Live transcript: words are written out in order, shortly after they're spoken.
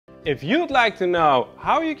If you'd like to know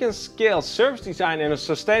how you can scale service design in a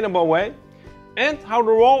sustainable way and how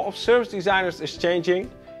the role of service designers is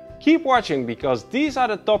changing, keep watching because these are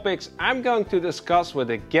the topics I'm going to discuss with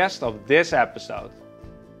the guest of this episode.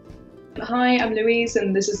 Hi, I'm Louise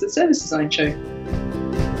and this is the Service Design Show.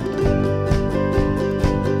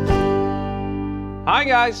 Hi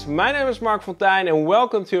guys, my name is Mark Fontijn and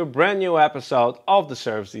welcome to a brand new episode of the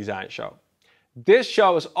Service Design Show. This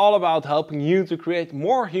show is all about helping you to create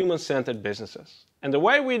more human-centered businesses. And the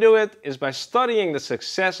way we do it is by studying the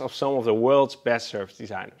success of some of the world's best service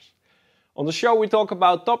designers. On the show we talk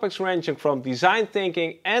about topics ranging from design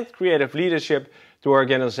thinking and creative leadership to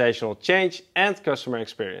organizational change and customer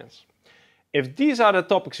experience. If these are the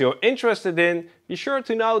topics you're interested in, be sure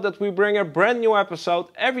to know that we bring a brand new episode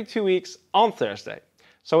every 2 weeks on Thursday.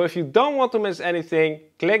 So if you don't want to miss anything,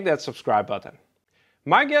 click that subscribe button.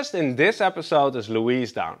 My guest in this episode is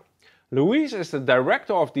Louise Downe. Louise is the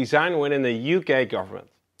Director of Design within the UK government.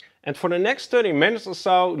 And for the next 30 minutes or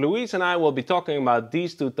so, Louise and I will be talking about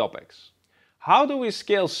these two topics. How do we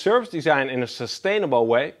scale service design in a sustainable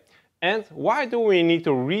way? And why do we need to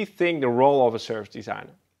rethink the role of a service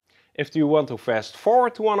designer? If you want to fast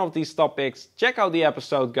forward to one of these topics, check out the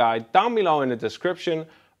episode guide down below in the description,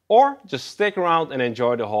 or just stick around and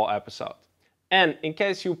enjoy the whole episode. And in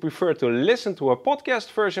case you prefer to listen to a podcast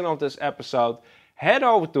version of this episode, head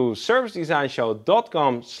over to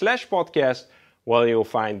servicedesignshow.com/podcast where you'll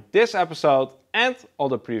find this episode and all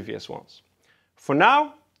the previous ones. For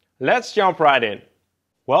now, let's jump right in.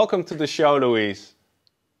 Welcome to the show, Louise.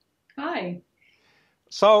 Hi.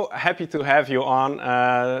 So happy to have you on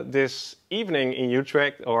this evening in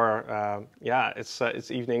Utrecht, or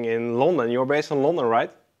it's evening in London. You're based in London, right?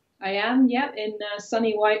 I am, yeah, in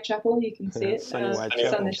sunny Whitechapel. You can see it. Sunny the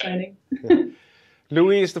sun is shining.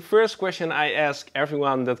 Louise, the first question I ask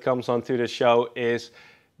everyone that comes onto the show is,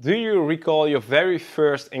 do you recall your very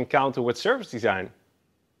first encounter with service design?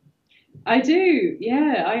 I do,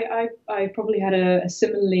 yeah. I probably had a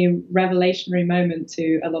similarly revelationary moment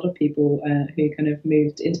to a lot of people who kind of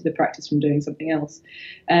moved into the practice from doing something else.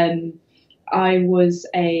 I was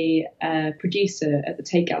a producer at the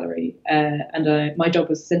Tate Gallery, and my job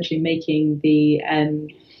was essentially making the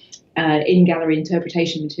in-gallery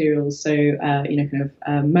interpretation materials. So,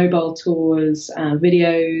 mobile tours,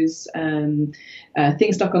 videos,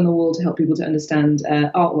 things stuck on the wall to help people to understand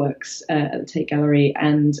artworks at the Tate Gallery.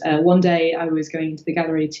 And one day I was going into the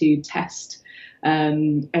gallery to test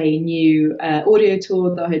a new audio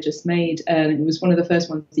tour that I had just made. It was one of the first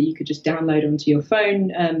ones that you could just download onto your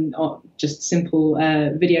phone, or just simple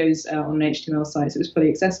videos on an HTML site, so it was fully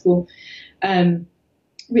accessible.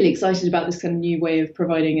 Really excited about this kind of new way of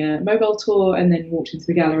providing a mobile tour, and then walked into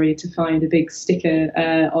the gallery to find a big sticker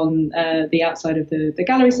on the outside of the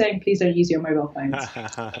gallery saying, please don't use your mobile phones.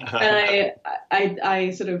 And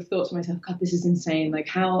I sort of thought to myself, God, this is insane. Like,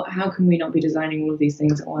 how can we not be designing all of these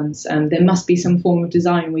things at once? There must be some form of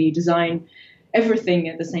design where you design everything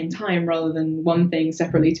at the same time rather than one thing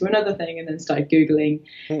separately to another thing. And then started Googling.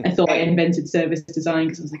 I thought I invented service design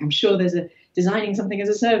because I was like, I'm sure there's a designing something as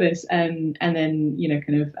a service. And then,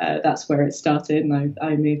 that's where it started. And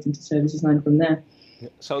I moved into service design from there.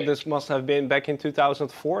 So this must have been back in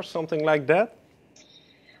 2004, something like that?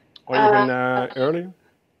 Or even earlier?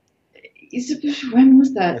 When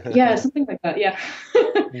was that? Yeah, something like that, yeah.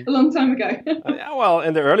 A long time ago. Yeah, well,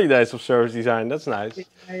 in the early days of service design, that's nice.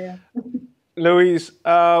 Yeah. Louise,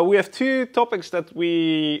 we have two topics that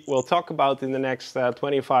we will talk about in the next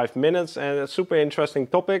 25 minutes, and super interesting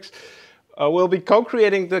topics. We'll be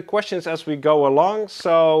co-creating the questions as we go along.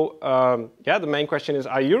 So, the main question is,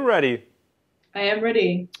 are you ready? I am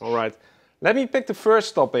ready. All right. Let me pick the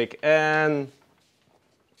first topic, and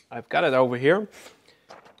I've got it over here.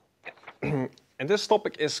 And this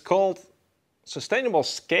topic is called sustainable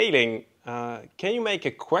scaling. Can you make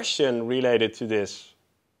a question related to this?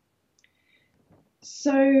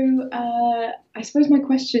 So I suppose my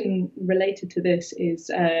question related to this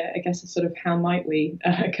is, I guess, a sort of how might we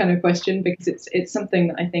kind of question, because it's something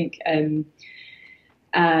that I think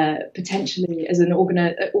potentially as an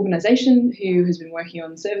organisation who has been working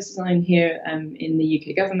on service design here in the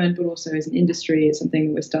UK government, but also as an industry, it's something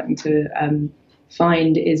that we're starting to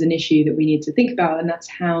find is an issue that we need to think about, and that's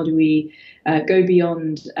how do we go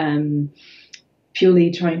beyond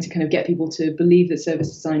purely trying to kind of get people to believe that service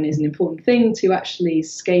design is an important thing to actually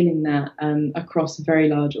scaling that across a very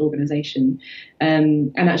large organization,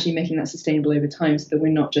 and actually making that sustainable over time, so that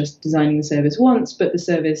we're not just designing the service once, but the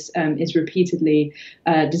service is repeatedly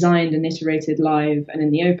designed and iterated live and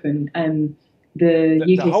in the open.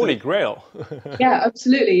 The holy grail. Yeah,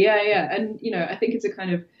 absolutely. Yeah. And, I think it's a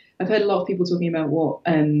kind of I've heard a lot of people talking about what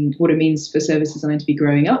it means for service design to be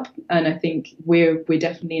growing up, and I think we're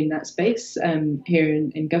definitely in that space here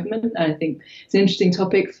in government. And I think it's an interesting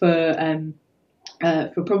topic for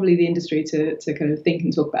probably the industry to kind of think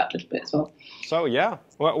and talk about a little bit as well. So yeah,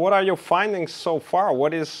 what are your findings so far?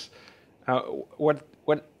 What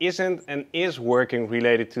isn't and is working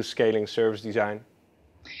related to scaling service design?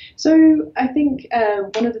 So I think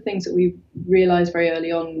one of the things that we realized very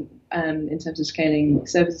early on in terms of scaling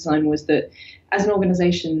service design was that as an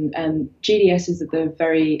organization, GDS is at the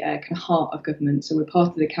very kind of heart of government. So we're part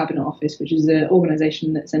of the Cabinet Office, which is an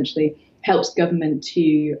organization that essentially helps government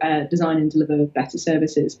to design and deliver better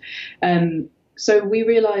services. So we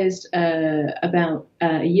realized about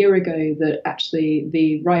a year ago that actually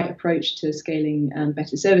the right approach to scaling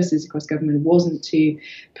better services across government wasn't to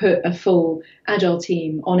put a full agile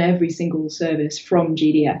team on every single service from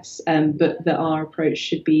GDS, but that our approach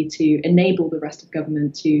should be to enable the rest of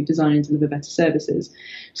government to design and deliver better services.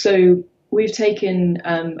 So we've taken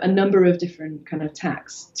a number of different kind of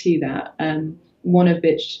tacks to that. One of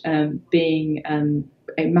which being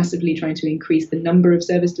massively trying to increase the number of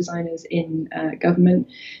service designers in government.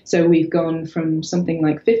 So we've gone from something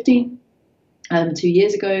like 50 2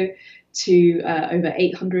 years ago to over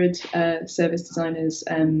 800 service designers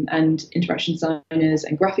and interaction designers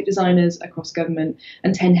and graphic designers across government,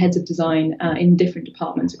 and 10 heads of design in different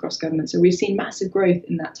departments across government. So we've seen massive growth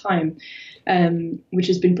in that time, which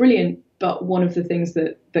has been brilliant. But one of the things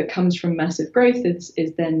that comes from massive growth is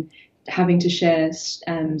then having to share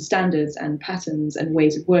standards and patterns and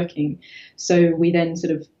ways of working. So we then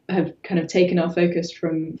sort of have kind of taken our focus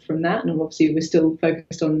from that, and obviously we're still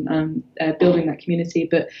focused on building that community,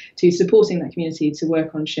 but to supporting that community to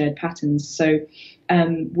work on shared patterns. So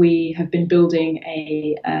we have been building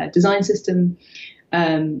a design system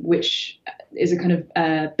which is a kind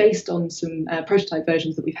of based on some prototype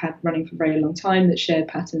versions that we've had running for a very long time that share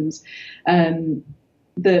patterns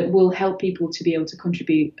that will help people to be able to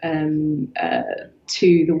contribute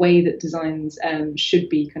to the way that designs should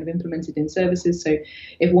be kind of implemented in services. So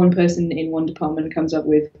if one person in one department comes up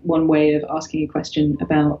with one way of asking a question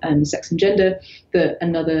about sex and gender, that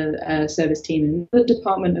another service team in another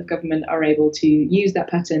department of government are able to use that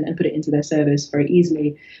pattern and put it into their service very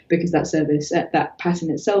easily, because that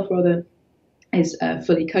pattern itself rather is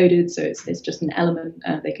fully coded, so it's just an element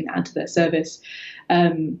they can add to their service.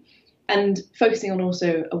 And focusing on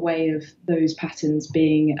also a way of those patterns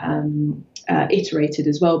being iterated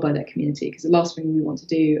as well by that community, because the last thing we want to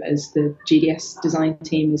do as the GDS design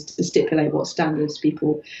team is to stipulate what standards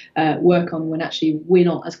people work on when actually we're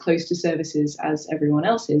not as close to services as everyone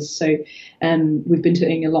else is. So we've been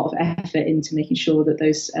putting a lot of effort into making sure that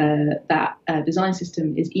that design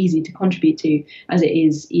system is easy to contribute to, as it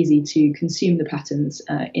is easy to consume the patterns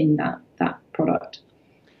in that product.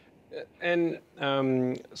 And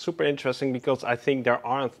super interesting, because I think there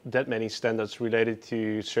aren't that many standards related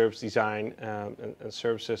to service design and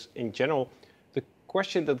services in general. The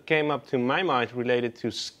question that came up to my mind related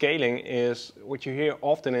to scaling is, what you hear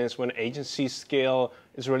often is when agencies scale,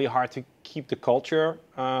 it's really hard to keep the culture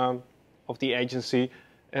of the agency.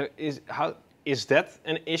 Is that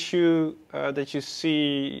an issue that you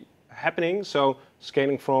see happening? So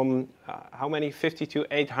scaling from how many, 50 to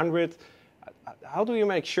 800? How do you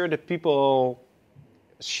make sure that people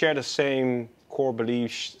share the same core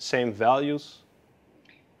beliefs, same values?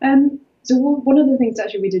 So one of the things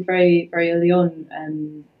actually we did very, very early on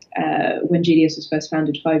when GDS was first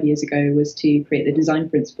founded 5 years ago was to create the design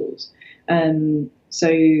principles. So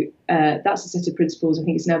that's a set of principles. I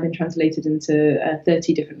think it's now been translated into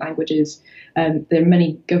 30 different languages. There are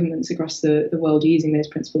many governments across the world using those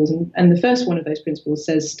principles. And the first one of those principles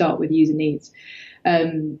says, start with user needs.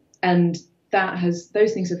 And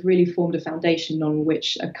those things have really formed a foundation on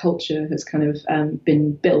which a culture has kind of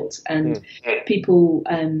been built. And people,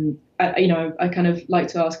 I kind of like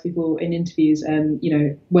to ask people in interviews,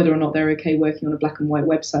 whether or not they're okay working on a black and white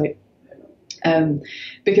website.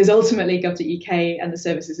 Because ultimately gov.uk and the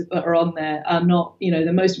services that are on there are not,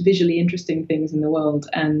 the most visually interesting things in the world,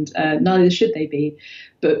 and neither should they be.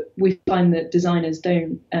 But we find that designers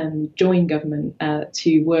don't join government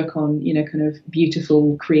to work on, kind of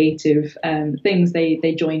beautiful, creative things.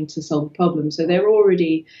 They join to solve a problem. So they're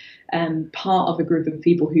already part of a group of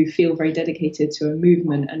people who feel very dedicated to a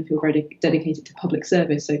movement and feel very dedicated to public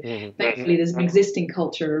service. So thankfully there's an existing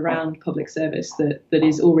culture around public service that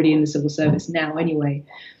is already in the civil service now anyway.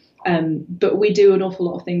 But we do an awful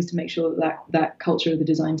lot of things to make sure that culture of the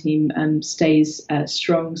design team stays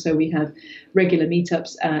strong. So we have regular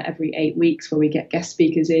meetups every 8 weeks where we get guest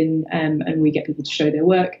speakers in and we get people to show their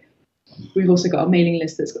work. We've also got a mailing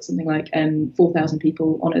list that's got something like 4,000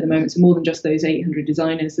 people on it at the moment. So more than just those 800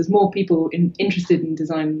 designers. There's more people interested in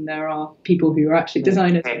design than there are people who are actually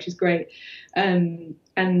designers, which is great. And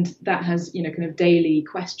that has, kind of daily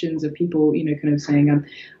questions of people, kind of saying,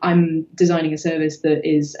 I'm designing a service that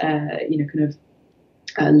is, kind of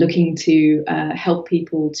looking to help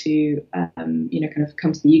people to, kind of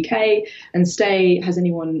come to the UK and stay. Has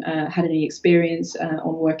anyone had any experience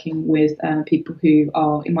on working with people who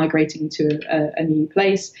are migrating to a new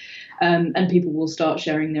place? And people will start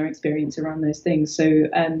sharing their experience around those things. So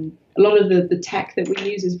a lot of the tech that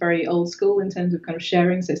we use is very old school in terms of kind of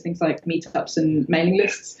sharing. So it's things like meetups and mailing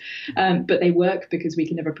lists, but they work because we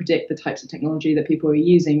can never predict the types of technology that people are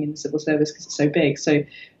using in the civil service because it's so big. So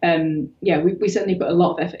we certainly put a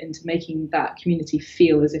lot of effort into making that community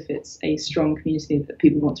feel as if it's a strong community that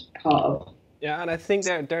people want to be part of. Yeah, and I think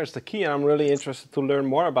there's the key, and I'm really interested to learn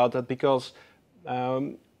more about that because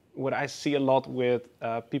what I see a lot with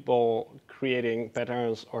people creating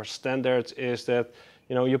patterns or standards is that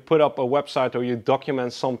you put up a website or you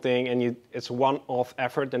document something and it's a one-off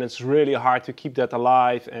effort, and it's really hard to keep that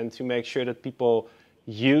alive and to make sure that people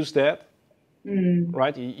use that.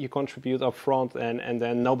 Right? You contribute up front and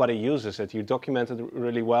then nobody uses it. You document it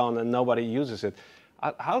really well and then nobody uses it.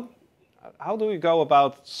 How do we go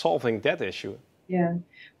about solving that issue? Yeah,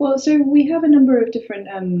 well, so we have a number of different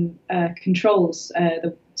controls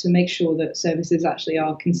to make sure that services actually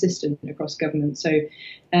are consistent across government. So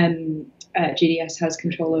GDS has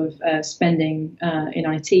control of spending in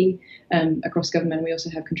IT across government. We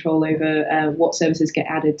also have control over what services get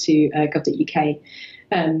added to gov.uk.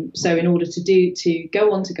 So in order to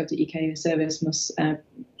go on to gov.uk, a service must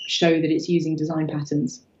show that it's using design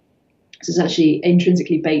patterns. So it's actually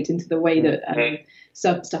intrinsically baked into the way that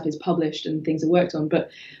stuff is published and things are worked on. But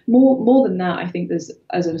more than that, I think there's,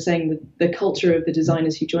 as I was saying, the culture of the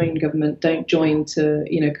designers who join government don't join to,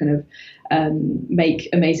 kind of make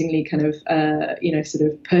amazingly kind of,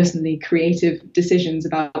 sort of personally creative decisions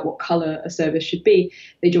about what colour a service should be.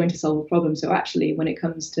 They join to solve a problem. So actually, when it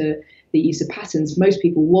comes to the use of patterns, most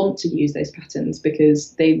people want to use those patterns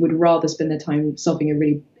because they would rather spend their time solving a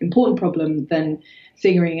really important problem than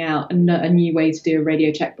figuring out a new way to do a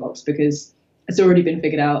radio checkbox because it's already been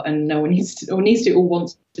figured out and no one needs to or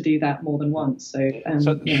wants to do that more than once. So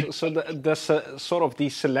the sort of the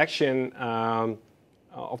selection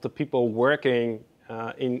of the people working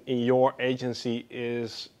in your agency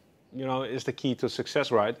is the key to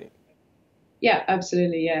success, right? Yeah,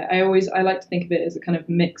 absolutely. Yeah, I like to think of it as a kind of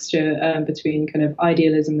mixture between kind of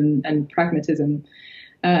idealism and pragmatism.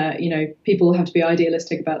 People have to be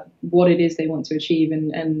idealistic about what it is they want to achieve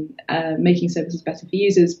and making services better for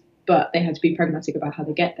users, but they have to be pragmatic about how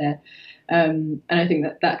they get there. And I think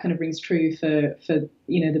that kind of rings true for the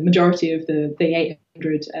majority of the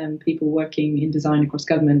 800 people working in design across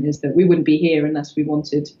government is that we wouldn't be here unless we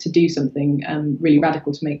wanted to do something really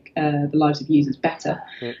radical to make the lives of users better.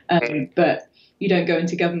 But you don't go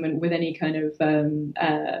into government with any kind of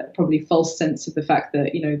probably false sense of the fact that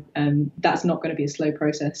that's not going to be a slow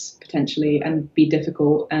process potentially and be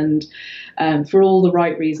difficult, and for all the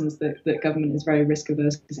right reasons that government is very risk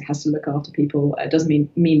averse because it has to look after people. It doesn't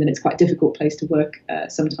mean that it's quite a difficult place to work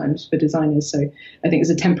sometimes for designers. So I think there's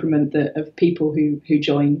a temperament of people who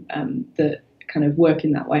join that kind of work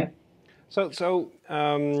in that way. So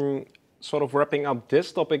sort of wrapping up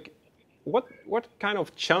this topic. What kind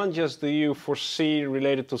of challenges do you foresee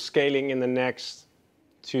related to scaling in the next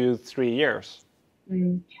 2-3 years?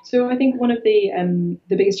 So I think one of the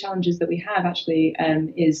biggest challenges that we have actually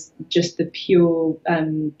is just the pure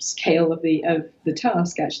scale of the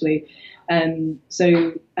task actually.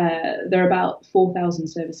 So there are about 4,000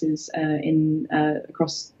 services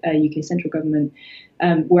across UK central government.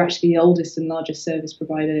 We're actually the oldest and largest service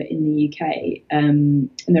provider in the UK, and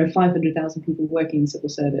there are 500,000 people working in civil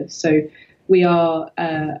service. So we are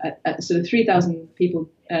at sort of 3,000 people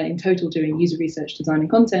in total doing user research, design and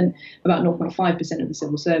content, about 0.5% of the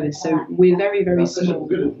civil service. So we're very, very small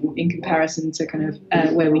in comparison to kind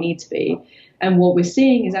of where we need to be. And what we're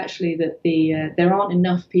seeing is actually that there aren't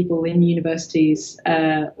enough people in universities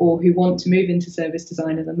or who want to move into service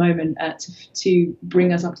design at the moment to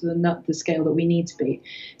bring us up to the scale that we need to be.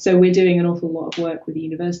 So we're doing an awful lot of work with the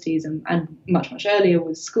universities and much, much earlier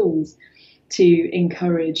with schools to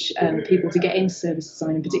encourage people to get into service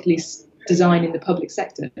design, and particularly design in the public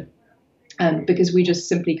sector. Because we just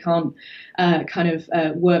simply can't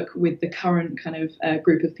work with the current kind of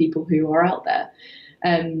group of people who are out there.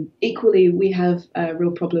 Equally, we have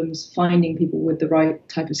real problems finding people with the right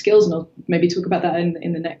type of skills, and I'll maybe talk about that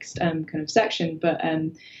in the next kind of section. But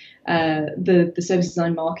the service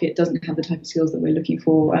design market doesn't have the type of skills that we're looking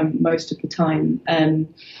for most of the time.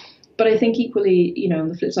 But I think equally, on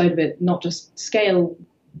the flip side of it, not just scale,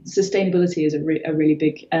 sustainability is a really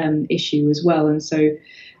big issue as well. And so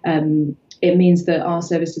it means that our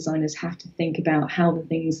service designers have to think about how the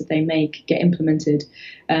things that they make get implemented.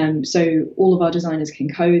 So all of our designers can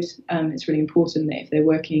code. It's really important that if they're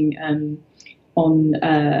working on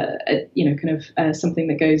something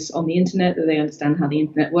that goes on the internet, that they understand how the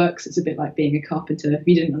internet works. It's a bit like being a carpenter. If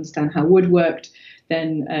you didn't understand how wood worked,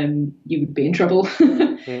 then you would be in trouble.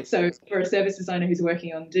 So for a service designer who's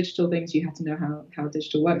working on digital things, you have to know how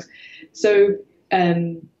digital works. So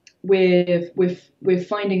we're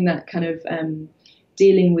finding that kind of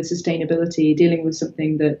dealing with sustainability, dealing with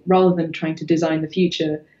something that, rather than trying to design the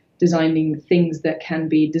future, designing things that can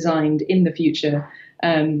be designed in the future,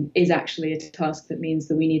 is actually a task that means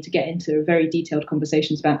that we need to get into very detailed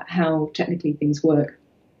conversations about how technically things work.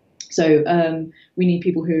 So we need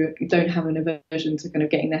people who don't have an aversion to kind of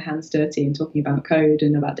getting their hands dirty and talking about code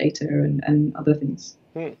and about data and other things.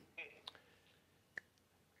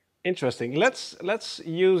 Interesting. Let's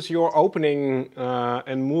use your opening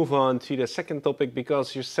and move on to the second topic,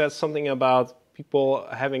 because you said something about people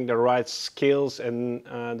having the right skills and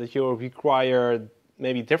that you require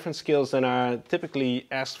maybe different skills than are typically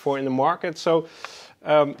asked for in the market. So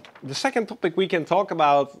the second topic we can talk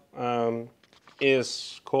about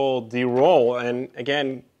is called the role. And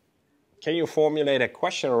again, can you formulate a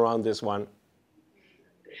question around this one?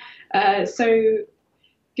 So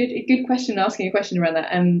good question, asking a question around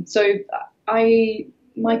that.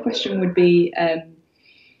 My question would be,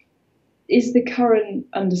 is the current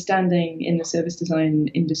understanding in the service design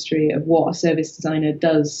industry of what a service designer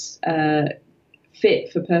does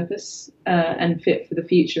fit for purpose and fit for the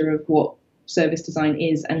future of what service design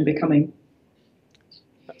is and becoming?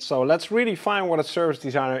 So let's redefine what a service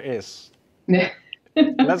designer is.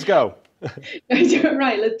 Let's go.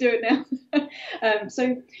 Right, let's do it now.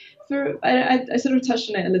 I sort of touched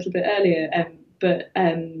on it a little bit earlier, but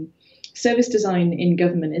service design in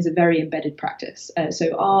government is a very embedded practice.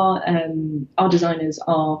 So our designers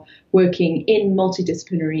are working in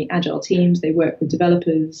multidisciplinary agile teams. They work with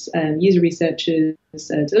developers, user researchers,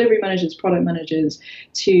 delivery managers, product managers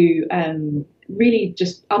to really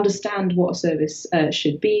just understand what a service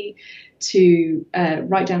should be, to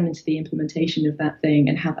right down into the implementation of that thing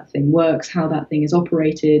and how that thing works, how that thing is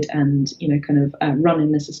operated and, run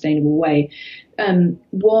in a sustainable way.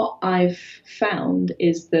 What I've found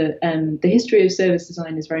is that the history of service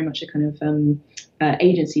design is very much a kind of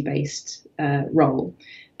agency-based role.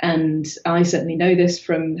 And I certainly know this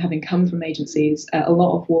from having come from agencies. A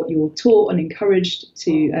lot of what you're taught and encouraged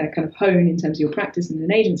to kind of hone in terms of your practice in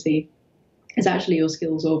an agency is actually your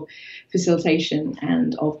skills of facilitation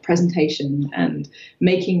and of presentation and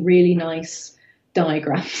making really nice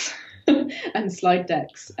diagrams and slide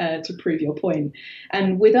decks to prove your point.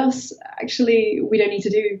 And with us, actually, we don't need to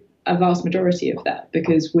do a vast majority of that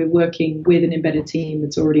because we're working with an embedded team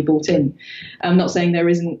that's already bought in. I'm not saying there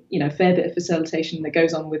isn't, a fair bit of facilitation that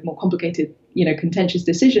goes on with more complicated, contentious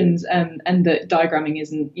decisions, and that diagramming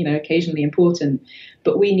isn't, occasionally important.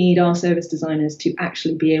 But we need our service designers to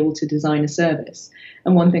actually be able to design a service.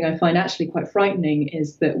 And one thing I find actually quite frightening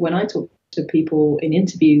is that when I talk to people in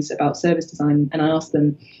interviews about service design and I ask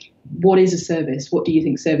them, what is a service? What do you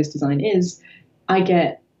think service design is? I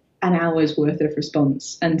get an hour's worth of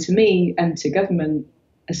response. And to me and to government,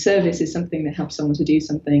 a service is something that helps someone to do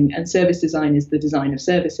something, and service design is the design of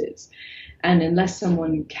services. And unless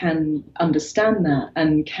someone can understand that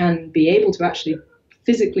and can be able to actually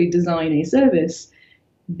physically design a service,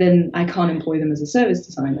 then I can't employ them as a service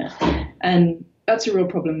designer. And that's a real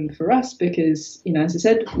problem for us because, as I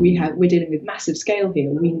said, we're dealing with massive scale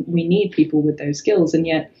here. We need people with those skills, and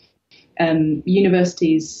yet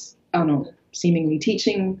universities are not seemingly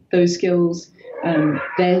teaching those skills.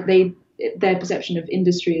 Their perception of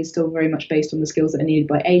industry is still very much based on the skills that are needed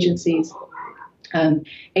by agencies.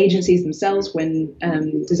 Agencies themselves, when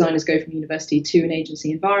designers go from university to an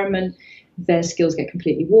agency environment, their skills get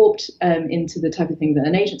completely warped into the type of thing that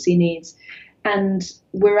an agency needs. And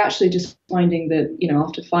we're actually just finding that,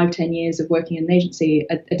 after 5-10 years of working in an agency,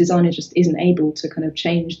 a designer just isn't able to kind of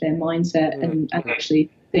change their mindset and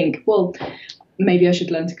actually think, well, maybe I should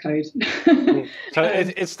learn to code. So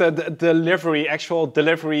it's the actual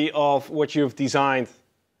delivery of what you've designed,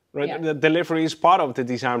 right? Yeah. The delivery is part of the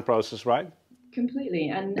design process, right? Completely,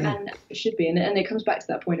 and it should be. And it comes back to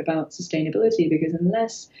that point about sustainability, because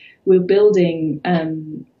unless we're building,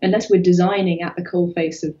 unless we're designing at the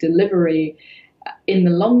coalface of delivery in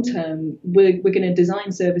the long term, we're going to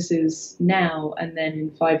design services now, and then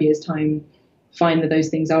in 5 years' time, find that those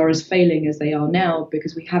things are as failing as they are now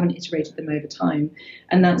because we haven't iterated them over time.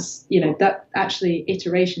 And that's, that actually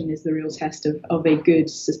iteration is the real test of a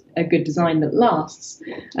good design that lasts,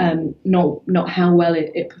 not how well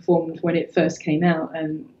it performed when it first came out.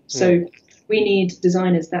 And so we need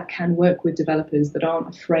designers that can work with developers, that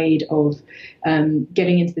aren't afraid of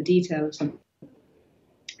getting into the detail of something.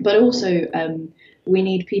 But also, we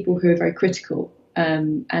need people who are very critical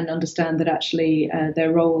and understand that actually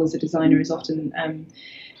their role as a designer is often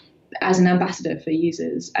as an ambassador for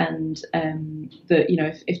users, and that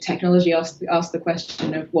if technology asks the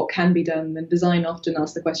question of what can be done, then design often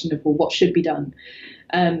asks the question of, well, what should be done.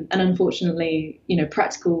 And unfortunately,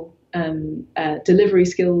 practical delivery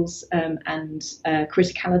skills and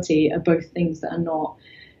criticality are both things that are not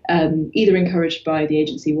either encouraged by the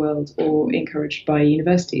agency world or encouraged by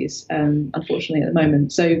universities, unfortunately, at the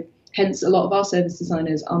moment. So hence, a lot of our service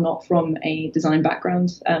designers are not from a design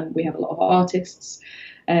background. We have a lot of artists.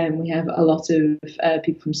 We have a lot of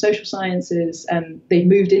people from social sciences. They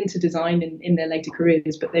moved into design in their later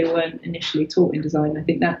careers, but they weren't initially taught in design. I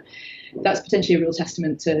think that's potentially a real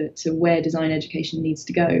testament to where design education needs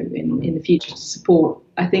to go in the future to support,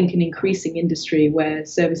 I think, an increasing industry where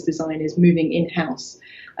service design is moving in-house.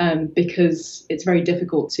 Because it's very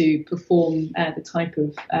difficult to perform the type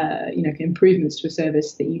of improvements to a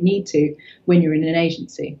service that you need to when you're in an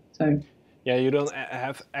agency. So yeah, you don't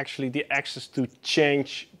have actually the access to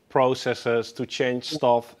change processes, to change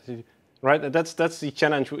stuff, right? That's the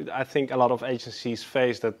challenge I think a lot of agencies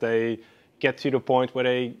face, that they get to the point where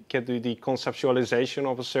they get to the conceptualization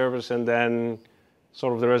of a service, and then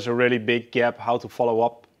sort of there is a really big gap how to follow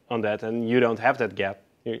up on that, and you don't have that gap.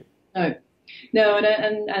 No,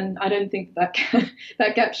 and I don't think that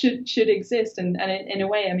gap should exist. And in a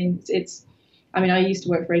way, I mean, I used to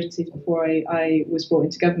work for agencies before I was brought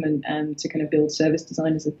into government to kind of build service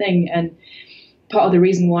design as a thing. And part of the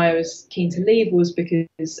reason why I was keen to leave was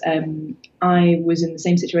because I was in the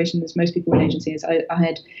same situation as most people in agencies. I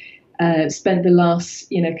had spent the last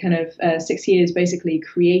 6 years basically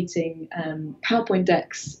creating PowerPoint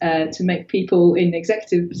decks to make people in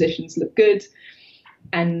executive positions look good.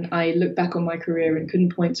 And I look back on my career and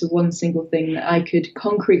couldn't point to one single thing that I could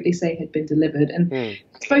concretely say had been delivered. And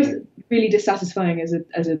it's both really dissatisfying as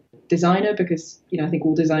a designer, because I think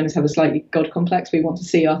all designers have a slightly God complex. We want to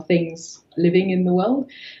see our things living in the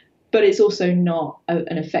world, but it's also not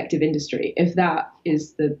an effective industry if that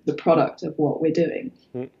is the product of what we're doing.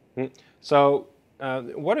 So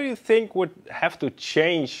what do you think would have to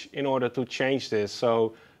change in order to change this?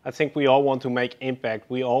 So I think we all want to make impact.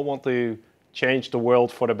 We all want to change the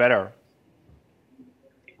world for the better.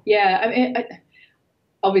 Yeah, I mean,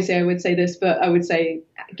 obviously I would say this, but I would say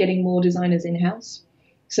getting more designers in-house.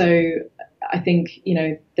 So I think,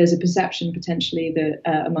 there's a perception potentially that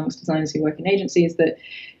amongst designers who work in agencies that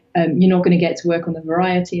you're not going to get to work on the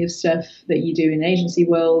variety of stuff that you do in the agency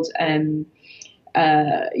world, and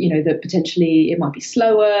that potentially it might be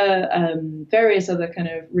slower, various other kind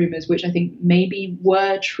of rumors, which I think maybe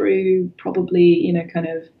were true probably,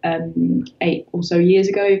 8 or so years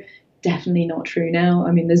ago. Definitely not true now.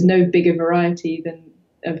 I mean, there's no bigger variety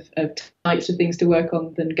of types of things to work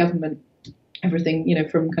on than government. Everything,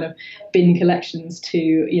 from kind of bin collections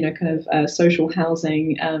to, social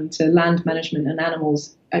housing, to land management and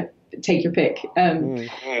animals. Take your pick.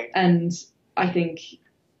 And I think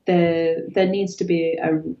there needs to be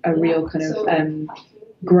a real kind of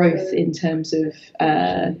growth in terms of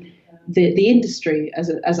the industry as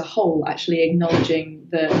a whole, actually acknowledging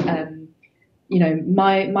that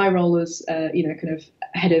my role as kind of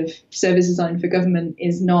head of service design for government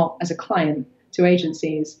is not as a client to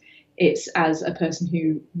agencies. It's as a person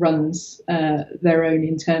who runs their own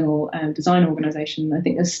internal design organisation. I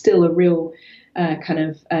think there's still a real kind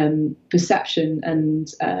of perception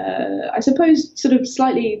and I suppose sort of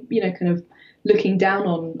slightly, kind of looking down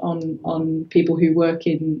on people who work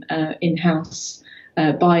in-house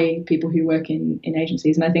by people who work in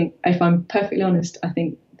agencies. And I think, if I'm perfectly honest, I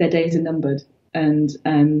think their days are numbered. And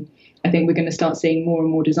I think we're going to start seeing more and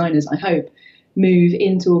more designers, I hope, move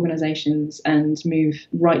into organisations and move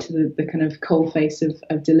right to the kind of coalface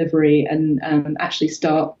of delivery and actually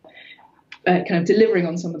start kind of delivering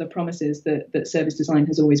on some of the promises that service design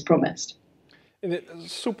has always promised.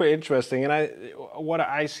 It's super interesting, and what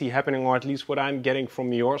I see happening, or at least what I'm getting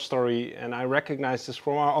from your story, and I recognize this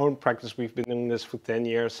from our own practice. We've been doing this for 10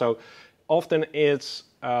 years, so often it's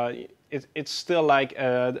still like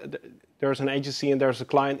there's an agency and there's a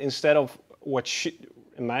client, instead of what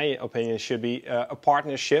in my opinion should be a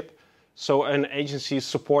partnership. So an agency is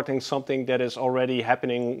supporting something that is already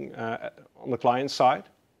happening on the client side.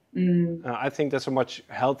 I think that's a much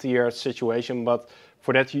healthier situation, but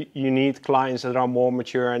for that you need clients that are more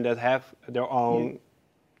mature and that have their own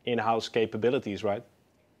in-house capabilities, right?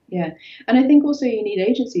 Yeah, and I think also you need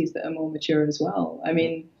agencies that are more mature as well. I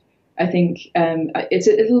mean, I think it's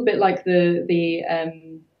a little bit like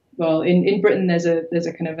well, in Britain there's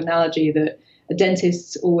a kind of analogy that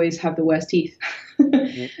dentists always have the worst teeth,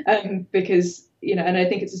 because and I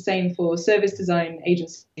think it's the same for service design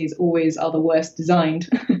agencies. Always are the worst designed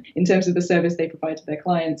in terms of the service they provide to their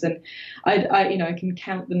clients. And I can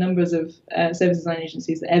count the numbers of service design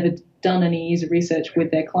agencies that ever done any user research with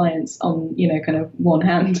their clients on kind of one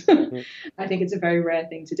hand. I think it's a very rare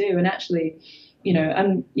thing to do. And actually,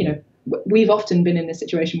 we've often been in a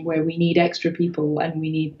situation where we need extra people and we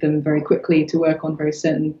need them very quickly to work on very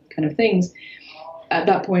certain kind of things. At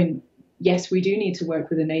that point, yes, we do need to work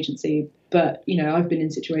with an agency, but I've been in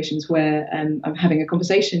situations where I'm having a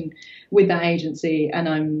conversation with that agency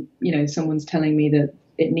and someone's telling me that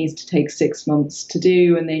it needs to take 6 months to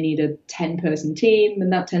do and they need a 10-person team,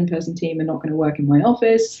 and that 10-person team are not going to work in my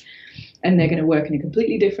office and they're going to work in a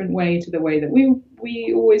completely different way to the way that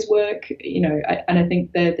we always work. And I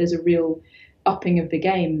think there's a real upping of the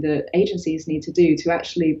game that agencies need to do to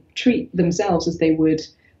actually treat themselves as they would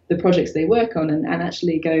the projects they work on, and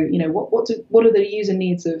actually go, what are the user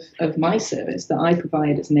needs of my service that I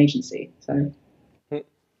provide as an agency? So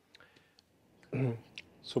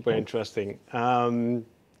super interesting.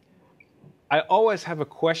 I always have a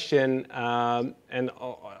question, or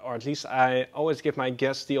at least I always give my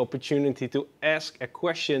guests the opportunity to ask a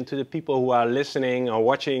question to the people who are listening or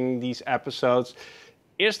watching these episodes.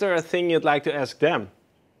 Is there a thing you'd like to ask them?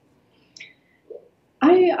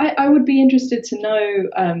 I would be interested to know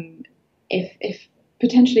if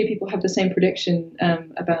potentially people have the same prediction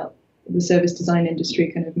about the service design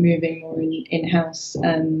industry kind of moving more in-house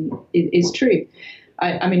is true.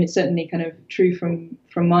 I mean, it's certainly kind of true from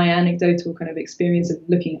my anecdotal kind of experience of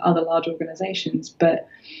looking at other large organizations. But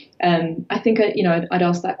I think I'd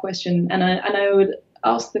ask that question, and I would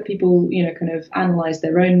ask that people kind of analyze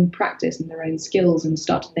their own practice and their own skills and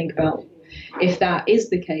start to think about, if that is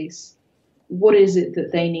the case, what is it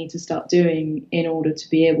that they need to start doing in order to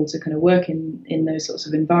be able to kind of work in those sorts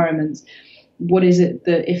of environments? What is it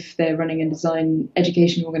that, if they're running a design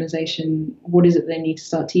education organization, what is it they need to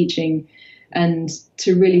start teaching? And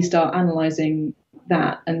to really start analyzing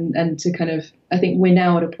that, and to kind of, I think we're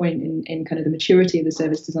now at a point in kind of the maturity of the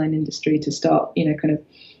service design industry to start, kind of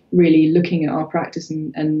really looking at our practice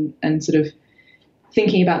and sort of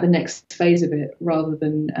thinking about the next phase of it, rather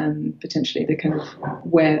than potentially the kind of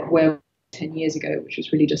where 10 years ago, which was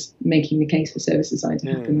really just making the case for service design to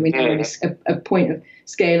happen. We're now at a point of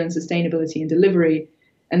scale and sustainability and delivery,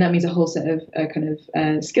 and that means a whole set of kind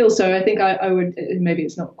of skills. So I think I would, maybe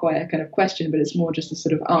it's not quite a kind of question, but it's more just a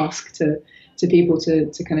sort of ask to people to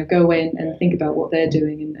kind of go away and think about what they're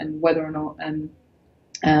doing and whether or not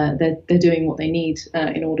they're doing what they need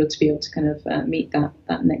in order to be able to kind of meet that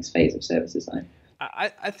next phase of service design.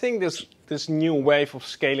 I think this new wave of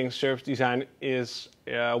scaling service design is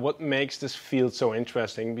what makes this field so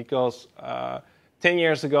interesting, because 10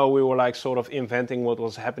 years ago we were like sort of inventing what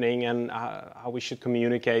was happening and how we should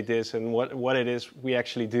communicate this and what it is we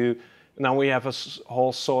actually do. Now we have a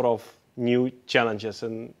whole sort of new challenges,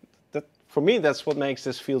 and that, for me, that's what makes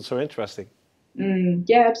this field so interesting.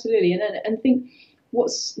 Yeah, absolutely. And I think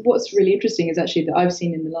what's really interesting is actually that I've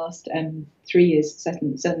seen in the last 3 years,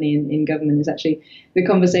 certainly in government, is actually the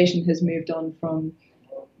conversation has moved on from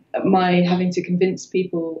my having to convince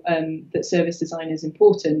people that service design is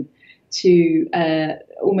important to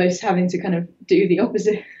almost having to kind of do the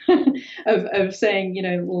opposite of saying,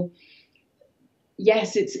 well,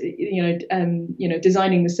 yes, it's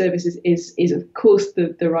designing the services is of course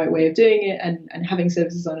the right way of doing it, and having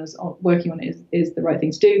service designers working on it is the right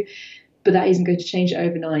thing to do. But that isn't going to change it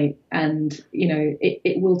overnight, and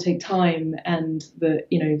it will take time. And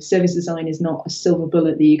service design is not a silver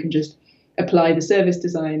bullet that you can just apply the service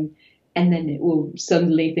design and then it will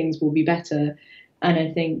suddenly things will be better. And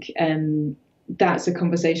I think that's a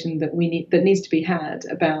conversation that needs to be had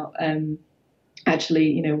about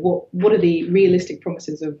actually, what are the realistic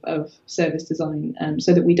promises of service design,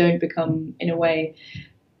 so that we don't become, in a way,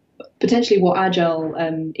 potentially what Agile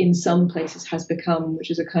in some places has become,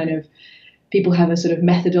 which is a kind of, people have a sort of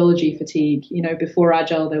methodology fatigue. Before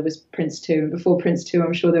Agile there was Prince 2, and before Prince 2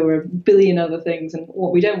 I'm sure there were a billion other things, and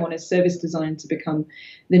what we don't want is service design to become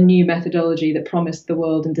the new methodology that promised the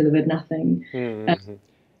world and delivered nothing. Mm-hmm.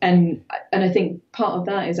 And I think part of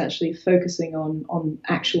that is actually focusing on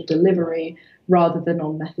actual delivery rather than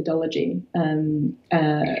on methodology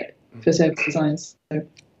for service design. So.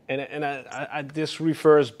 And this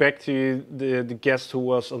refers back to the guest who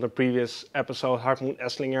was on the previous episode, Hartmut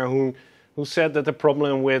Esslinger, who said that the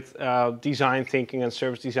problem with design thinking and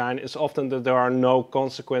service design is often that there are no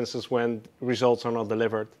consequences when results are not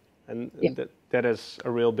delivered. And that is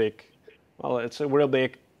a real big, well, it's a real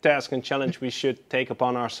big task and challenge we should take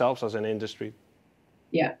upon ourselves as an industry.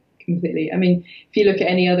 Yeah, completely. I mean, if you look at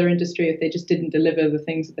any other industry, if they just didn't deliver the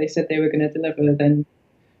things that they said they were going to deliver, then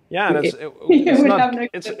yeah, and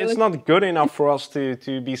it's not good enough for us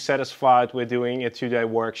to be satisfied with doing a 2-day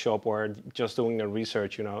workshop or just doing the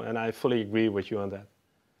research, you know. And I fully agree with you on that.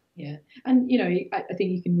 Yeah, and you know, I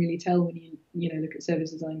think you can really tell when you look at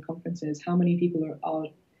service design conferences how many people are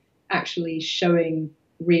actually showing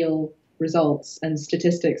real results and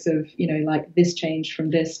statistics of, you know, like this changed from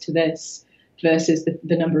this to this versus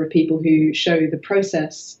the number of people who show the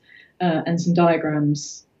process and some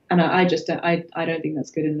diagrams. And I don't think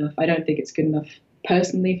that's good enough. I don't think it's good enough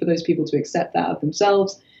personally for those people to accept that of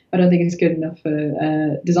themselves. I don't think it's good enough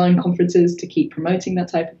for design conferences to keep promoting that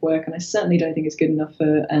type of work. And I certainly don't think it's good enough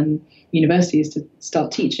for universities to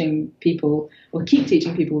start teaching people or keep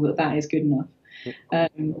teaching people that is good enough.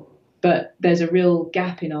 But there's a real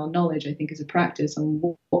gap in our knowledge, I think, as a practice on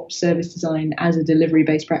what service design as a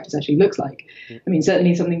delivery-based practice actually looks like. I mean,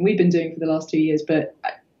 certainly something we've been doing for the last 2 years, but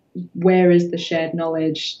where is the shared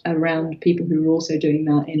knowledge around people who are also doing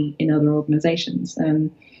that in other organizations?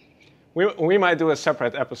 We might do a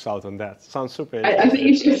separate episode on that. Sounds super interesting. I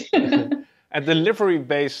think you should. A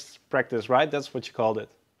delivery-based practice, right? That's what you called it.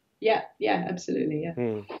 Yeah, absolutely, yeah.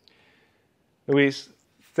 Louise,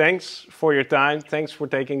 thanks for your time. Thanks for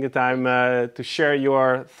taking the time to share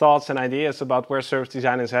your thoughts and ideas about where service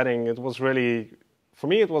design is heading. It was really, for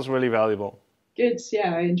me, it was really valuable. Good,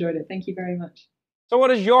 yeah, I enjoyed it. Thank you very much. So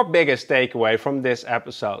what is your biggest takeaway from this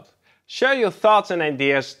episode? Share your thoughts and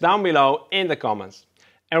ideas down below in the comments.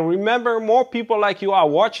 And remember, more people like you are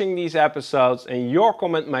watching these episodes, and your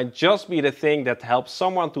comment might just be the thing that helps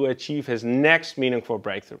someone to achieve his next meaningful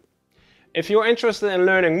breakthrough. If you're interested in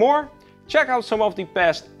learning more, check out some of the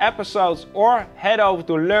past episodes or head over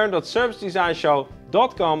to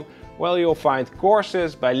learn.servicedesignshow.com, where you'll find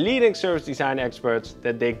courses by leading service design experts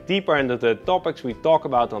that dig deeper into the topics we talk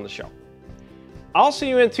about on the show. I'll see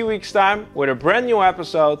you in 2 weeks' time with a brand new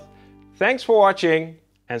episode. Thanks for watching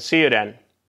and see you then.